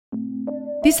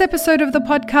This episode of the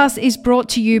podcast is brought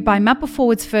to you by Mapper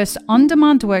Forward's first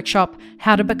on-demand workshop,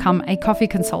 How to Become a Coffee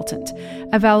Consultant,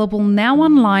 available now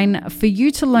online for you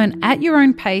to learn at your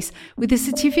own pace with a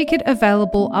certificate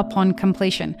available upon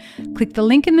completion. Click the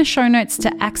link in the show notes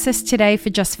to access today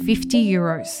for just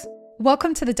 €50.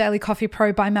 Welcome to the Daily Coffee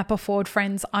Pro by Mapper Forward,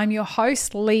 friends. I'm your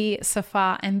host, Lee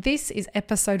Safar, and this is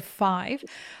episode 5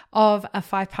 of a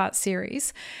 5-part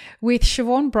series with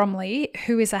Shivaun Bromley,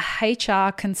 who is a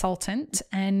HR consultant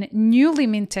and newly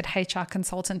minted HR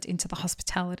consultant into the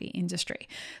hospitality industry.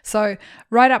 So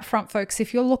right up front, folks,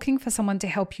 if you're looking for someone to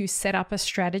help you set up a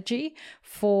strategy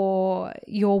for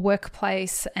your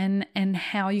workplace and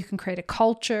how you can create a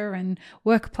culture and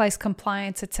workplace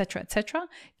compliance, etc.,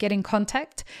 get in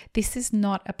contact. This is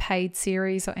not a paid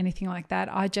series or anything like that.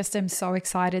 I just am so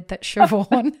excited that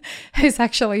Shivaun is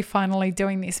actually finally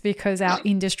doing this, because our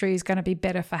industry is going to be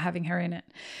better for having her in it.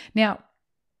 Now,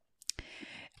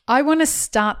 I want to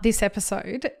start this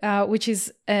episode, which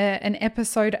is an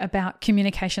episode about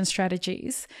communication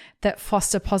strategies that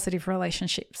foster positive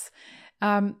relationships.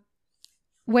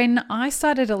 When I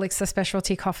started Elixir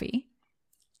Specialty Coffee,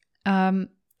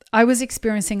 I was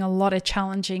experiencing a lot of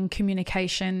challenging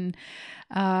communication,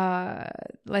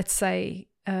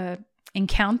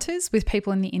 encounters with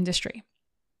people in the industry.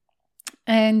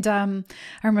 And I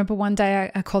remember one day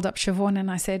I called up Shivaun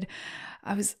and I said,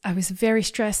 I was very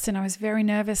stressed and I was very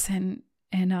nervous, and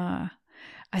I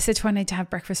said to her, I need to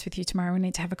have breakfast with you tomorrow. We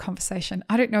need to have a conversation.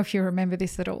 I don't know if you remember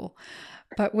this at all,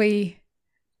 but we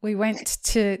went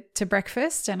to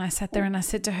breakfast, and I sat there and I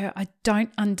said to her, I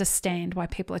don't understand why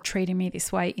people are treating me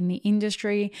this way in the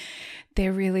industry.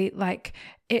 They're really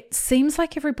it seems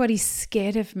like everybody's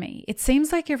scared of me. It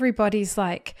seems like everybody's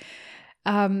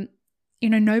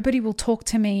nobody will talk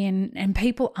to me, and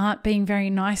people aren't being very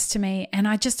nice to me. And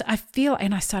I feel,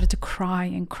 and I started to cry.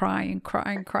 And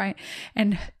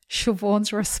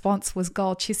Shivaun's response was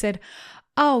gold. She said,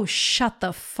 oh, shut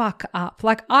the fuck up.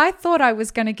 I thought I was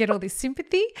going to get all this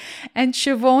sympathy, and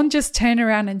Shivaun just turned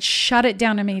around and shut it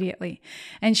down immediately.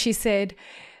 And she said,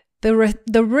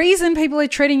 the reason people are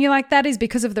treating you like that is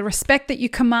because of the respect that you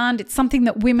command. It's something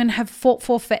that women have fought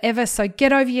for forever. So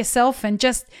get over yourself and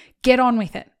just get on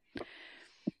with it.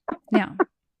 Now,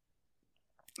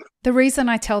 the reason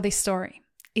I tell this story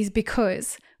is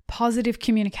because positive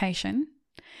communication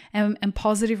and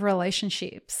positive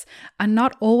relationships are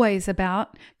not always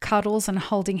about cuddles and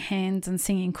holding hands and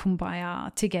singing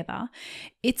Kumbaya together.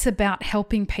 It's about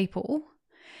helping people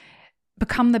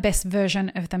become the best version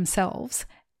of themselves.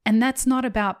 And that's not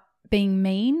about being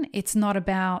mean. It's not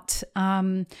about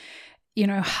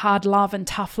hard love and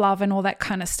tough love and all that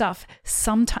kind of stuff.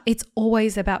 Sometimes it's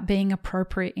always about being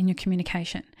appropriate in your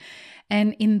communication.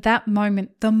 And in that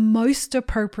moment, the most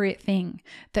appropriate thing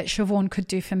that Shivaun could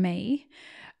do for me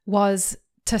was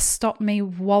to stop me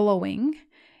wallowing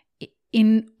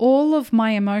in all of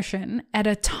my emotion at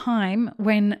a time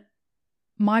when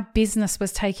my business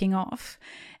was taking off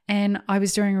and I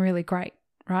was doing really great,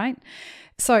 right?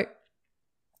 So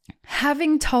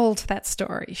having told that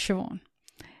story, Shivaun,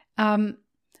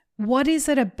 what is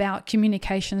it about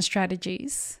communication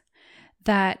strategies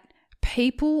that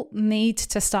people need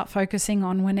to start focusing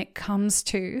on when it comes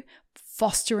to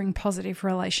fostering positive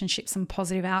relationships and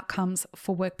positive outcomes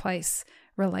for workplace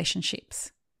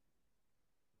relationships?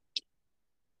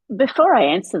 Before I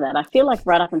answer that, I feel like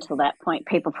right up until that point,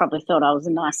 people probably thought I was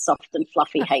a nice, soft and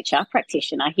fluffy HR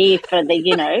practitioner here for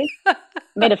the,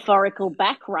 metaphorical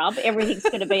back rub. Everything's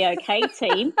going to be okay,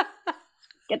 team.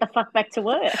 Get the fuck back to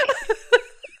work.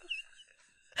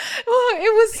 Well,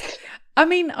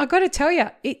 I got to tell you,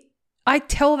 I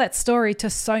tell that story to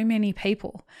so many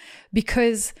people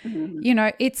because,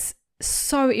 it's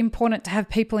so important to have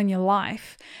people in your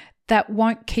life that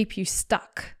won't keep you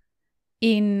stuck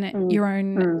in your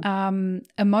own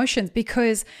emotions,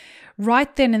 because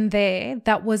right then and there,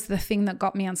 that was the thing that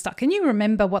got me unstuck. And you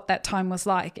remember what that time was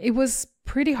like. It was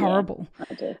pretty horrible. Yeah,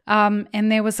 I do.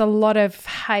 And there was a lot of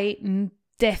hate and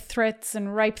death threats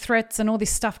and rape threats and all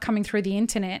this stuff coming through the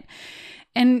internet.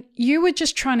 And you were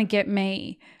just trying to get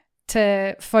me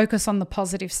to focus on the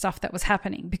positive stuff that was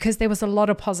happening, because there was a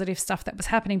lot of positive stuff that was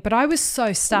happening. But I was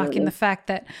so stuck in the fact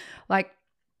that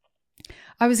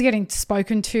I was getting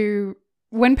spoken to.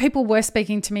 When people were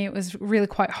speaking to me, it was really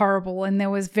quite horrible, and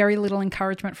there was very little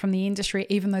encouragement from the industry,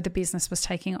 even though the business was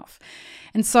taking off.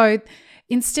 And so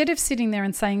instead of sitting there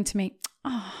and saying to me,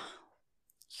 oh,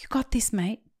 you got this,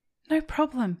 mate, no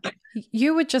problem.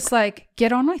 You were just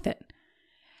get on with it.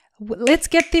 Let's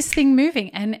get this thing moving.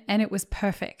 And it was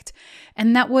perfect.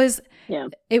 And that was,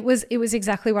 it was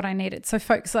exactly what I needed. So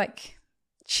folks,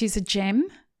 she's a gem.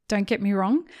 Don't get me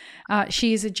wrong.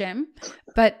 She is a gem,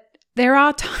 but there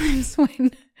are times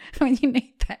when you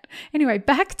need that. Anyway,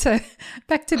 back to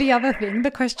the other thing,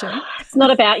 the question. It's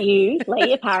not about you,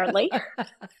 Lee, apparently.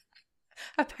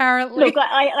 Apparently. Look,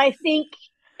 I think,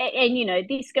 and you know,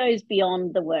 this goes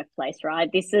beyond the workplace,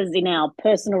 right? This is in our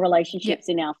personal relationships,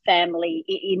 in our family,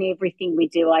 in everything we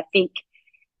do. I think,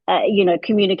 you know,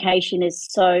 communication is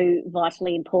so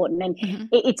vitally important. And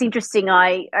it's interesting.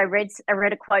 I read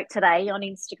a quote today on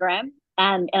Instagram,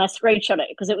 and I screenshot it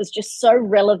because it was just so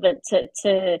relevant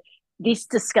to this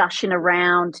discussion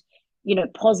around, you know,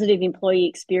 positive employee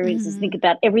experiences. Think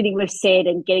about everything we've said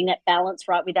and getting that balance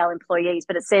right with our employees.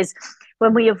 But it says,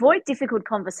 when we avoid difficult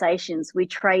conversations, we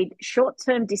trade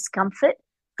short-term discomfort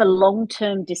for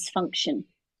long-term dysfunction.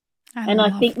 And I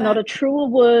think not a truer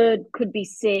word could be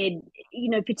said, you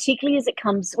know, particularly as it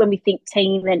comes when we think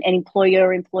team and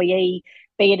employer-employee,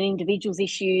 be it an individual's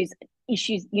issues,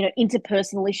 you know,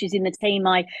 interpersonal issues in the team.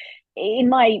 In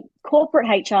my corporate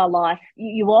HR life,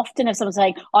 you often have someone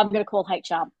saying, I'm going to call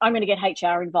HR. I'm going to get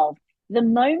HR involved. The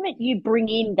moment you bring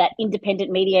in that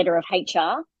independent mediator of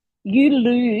HR, you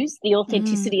lose the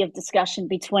authenticity of discussion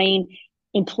between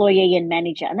employee and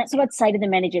manager. And that's what I'd say to the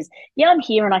managers. Yeah, I'm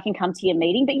here and I can come to your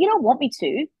meeting, but you don't want me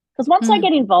to, because once I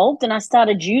get involved and I start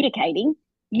adjudicating,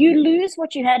 you lose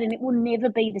what you had and it will never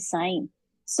be the same.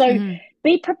 So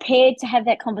be prepared to have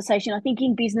that conversation. I think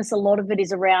in business, a lot of it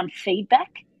is around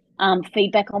feedback.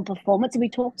 Feedback on performance. And we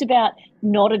talked about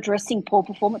not addressing poor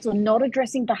performance or not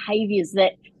addressing behaviors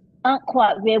that aren't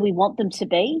quite where we want them to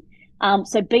be.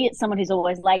 So be it someone who's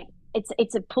always late,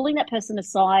 it's a pulling that person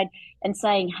aside and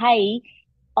saying, hey,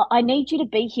 I need you to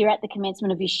be here at the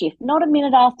commencement of your shift, not a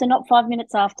minute after, not 5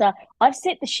 minutes after. I've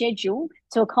set the schedule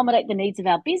to accommodate the needs of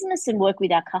our business and work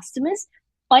with our customers.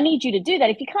 I need you to do that.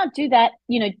 If you can't do that,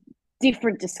 you know,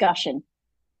 different discussion.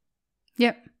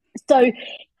 Yep. So,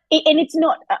 and it's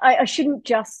not, I shouldn't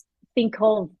just think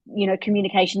of, you know,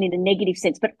 communication in a negative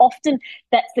sense, but often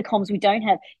that's the comms we don't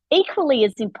have. Equally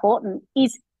as important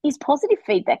is positive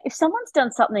feedback. If someone's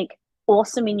done something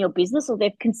awesome in your business or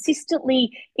they're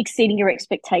consistently exceeding your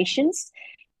expectations,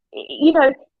 you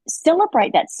know,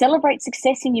 celebrate that. Celebrate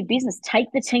success in your business.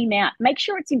 Take the team out. Make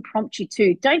sure it's impromptu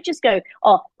too. Don't just go,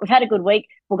 oh, we've had a good week,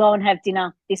 we'll go and have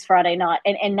dinner this Friday night,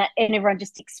 and everyone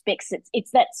just expects it.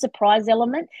 It's that surprise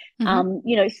element.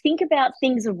 You know, think about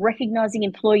things of recognizing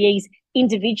employees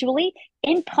individually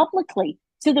and publicly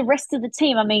to the rest of the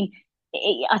team. I mean,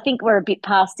 I think we're a bit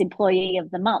past employee of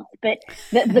the month, but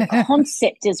the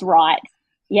concept is right.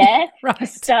 Yeah, right. A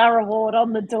star award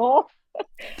on the door.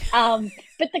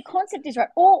 But the concept is right.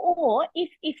 Or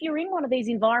if you're in one of these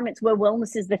environments where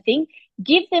wellness is the thing,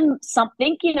 give them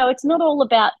something. You know, it's not all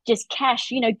about just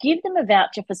cash. You know, give them a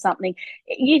voucher for something.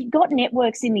 You've got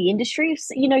networks in the industry.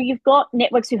 You know, you've got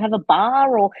networks who have a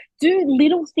bar, or do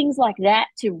little things like that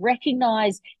to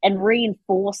recognize and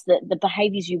reinforce the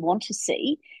behaviors you want to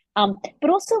see. But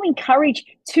also encourage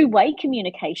two-way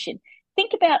communication.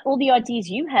 Think about all the ideas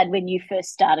you had when you first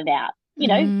started out. You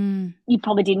know, you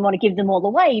probably didn't want to give them all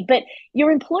away, but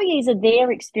your employees are there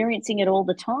experiencing it all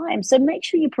the time. So make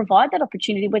sure you provide that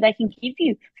opportunity where they can give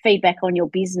you feedback on your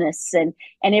business and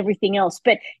everything else.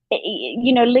 But,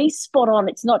 you know, Lee's spot on.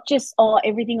 It's not just, oh,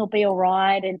 everything will be all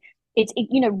right. And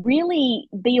you know, really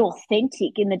be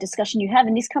authentic in the discussion you have.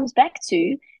 And this comes back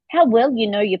to how well you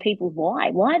know your people's why.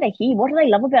 Why are they here? What do they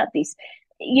love about this?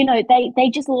 You know, they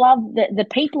just love the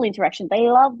people interaction. They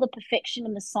love the perfection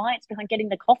and the science behind getting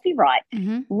the coffee right.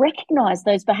 Recognize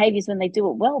those behaviors when they do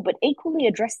it well, but equally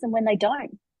address them when they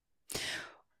don't.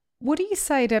 What do you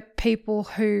say to people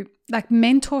who, like,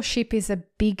 mentorship is a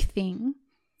big thing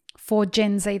for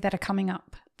Gen Z that are coming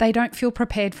up? They don't feel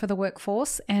prepared for the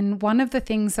workforce. And one of the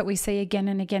things that we see again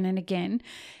and again and again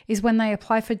is when they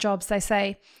apply for jobs, they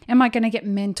say, am I going to get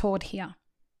mentored here?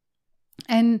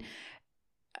 And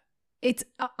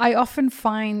I often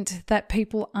find that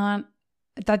people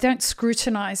they don't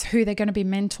scrutinize who they're going to be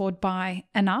mentored by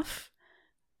enough.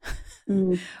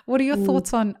 What are your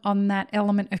thoughts on that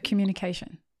element of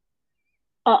communication?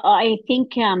 I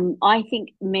think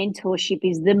mentorship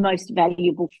is the most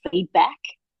valuable feedback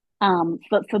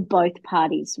for both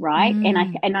parties, right?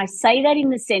 And I say that in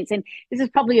the sense, and this is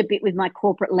probably a bit with my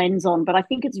corporate lens on, but I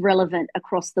think it's relevant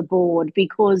across the board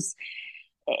because,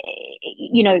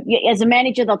 you know, as a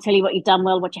manager, they'll tell you what you've done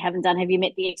well, what you haven't done. Have you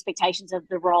met the expectations of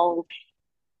the role?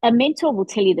 A mentor will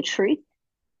tell you the truth,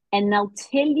 and they'll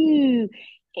tell you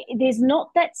there's not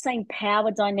that same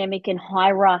power dynamic and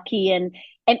hierarchy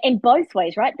and both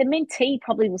ways, right? The mentee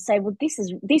probably will say, well,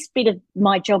 this bit of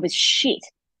my job is shit.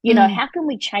 You know, how can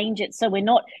we change it so we're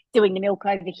not doing the milk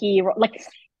over here? Like,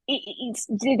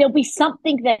 there'll be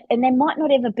something that, and they might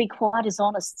not ever be quite as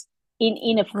honest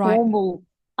in a formal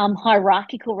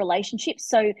hierarchical relationship.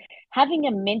 So having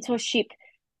a mentorship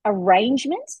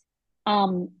arrangement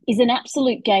is an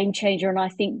absolute game changer, and I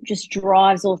think just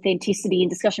drives authenticity in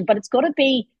discussion. But it's got to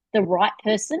be the right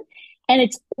person, and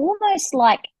it's almost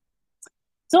like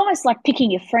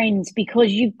picking your friends,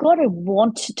 because you've got to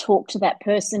want to talk to that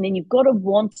person, and you've got to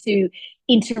want to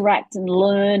interact and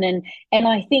learn. And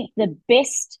I think the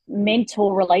best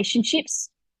mentor relationships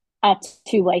are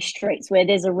two-way streets where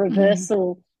there's a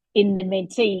reversal in the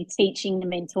mentee teaching the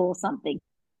mentor something.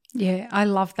 Yeah, I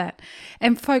love that.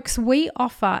 And folks, we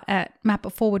offer at Map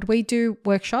It Forward, we do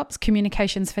workshops,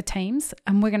 communications for teams,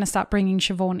 and we're going to start bringing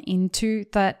Shivaun into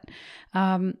that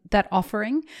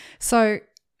offering. So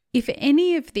if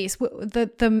any of this,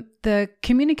 the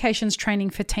communications training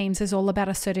for teams is all about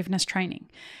assertiveness training.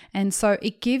 And so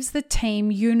it gives the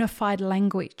team unified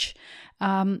language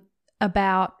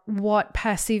about what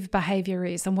passive behavior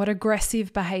is and what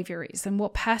aggressive behavior is and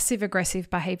what passive aggressive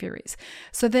behavior is,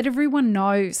 so that everyone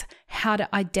knows how to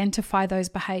identify those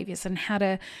behaviors and how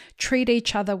to treat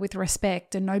each other with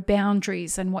respect and know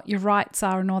boundaries and what your rights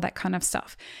are and all that kind of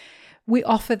stuff. We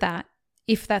offer that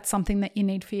if that's something that you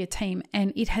need for your team.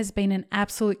 And it has been an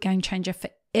absolute game changer for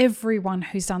everyone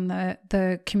who's done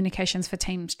the communications for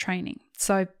teams training.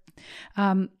 So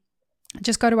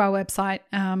just go to our website,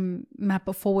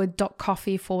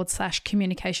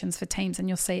 mapitforward.coffee/communications for teams, and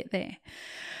you'll see it there.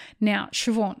 Now,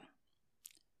 Shivaun,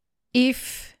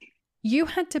 if you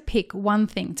had to pick one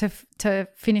thing to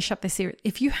finish up the series,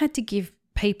 if you had to give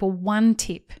people one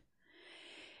tip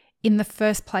in the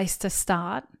first place to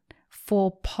start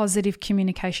for positive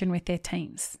communication with their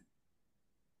teams,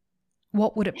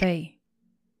 what would it be?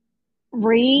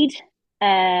 Read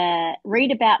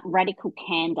about radical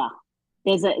candor.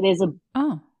 There's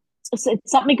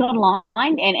something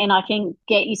online, and I can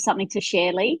get you something to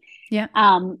share, Lee. Yeah.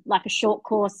 Like a short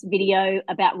course video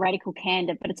about radical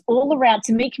candor, but it's all around,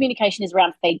 to me, communication is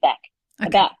around feedback,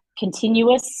 about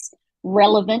continuous,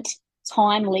 relevant,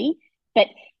 timely, but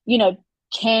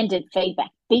candid feedback.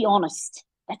 Be honest.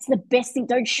 That's the best thing.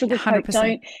 Don't sugarcoat. 100%.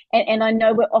 Don't. And I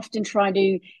know we're often trying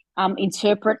to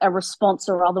interpret a response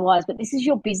or otherwise, but this is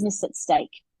your business at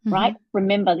stake. Right?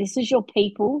 Remember, this is your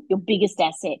people, your biggest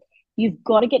asset. You've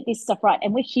got to get this stuff right.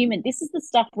 And we're human. This is the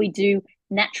stuff we do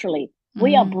naturally.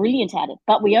 We are brilliant at it,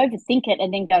 but we overthink it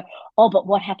and then go, oh, but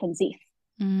what happens if?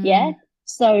 Yeah?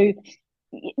 So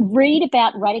read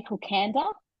about radical candor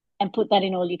and put that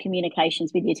in all your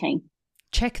communications with your team.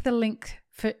 Check the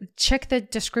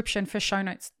description for show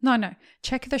notes. No.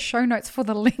 Check the show notes for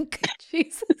the link.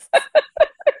 Jesus.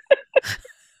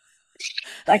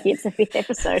 Like it's the 5th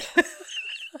episode.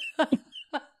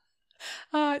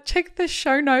 Check the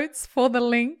show notes for the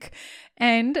link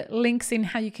and links in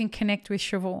how you can connect with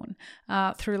Shivaun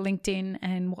through LinkedIn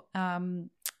and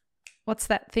what's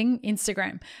that thing?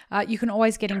 Instagram. You can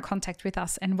always get in contact with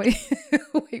us and we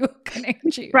will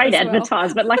connect you. Great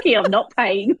advertisement. Lucky I'm not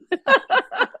paying.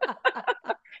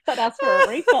 But ask for a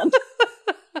refund.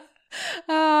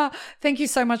 Thank you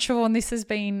so much, Shivaun. This has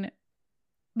been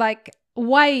like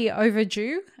way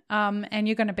overdue. And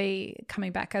you're going to be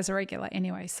coming back as a regular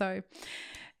anyway. So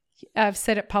I've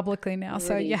said it publicly now,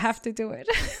 so you have to do it.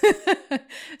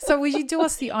 So will you do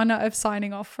us the honor of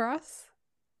signing off for us?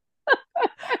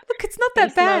 Look, it's not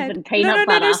that Peace,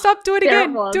 bad. No, stop. Do it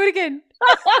again. Do it again.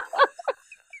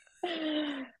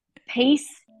 Peace,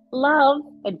 love,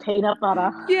 and peanut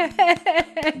butter. Yeah.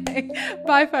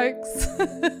 Bye, folks.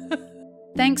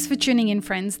 Thanks for tuning in,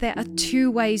 friends. There are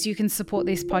 2 ways you can support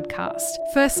this podcast.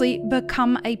 Firstly,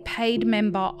 become a paid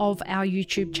member of our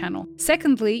YouTube channel.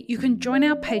 Secondly, you can join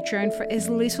our Patreon for as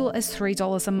little as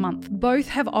 $3 a month. Both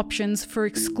have options for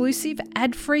exclusive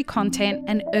ad-free content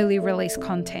and early release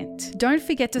content. Don't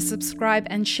forget to subscribe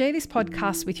and share this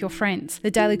podcast with your friends.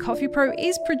 The Daily Coffee Pro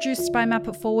is produced by Map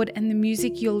It Forward, and the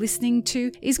music you're listening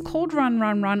to is called Run,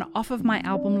 Run, Run off of my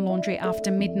album Laundry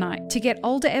After Midnight. To get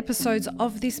older episodes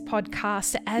of this podcast,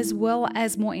 as well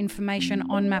as more information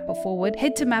on Map It Forward,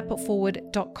 head to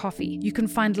mapitforward.coffee. You can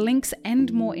find links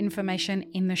and more information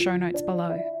in the show notes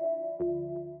below.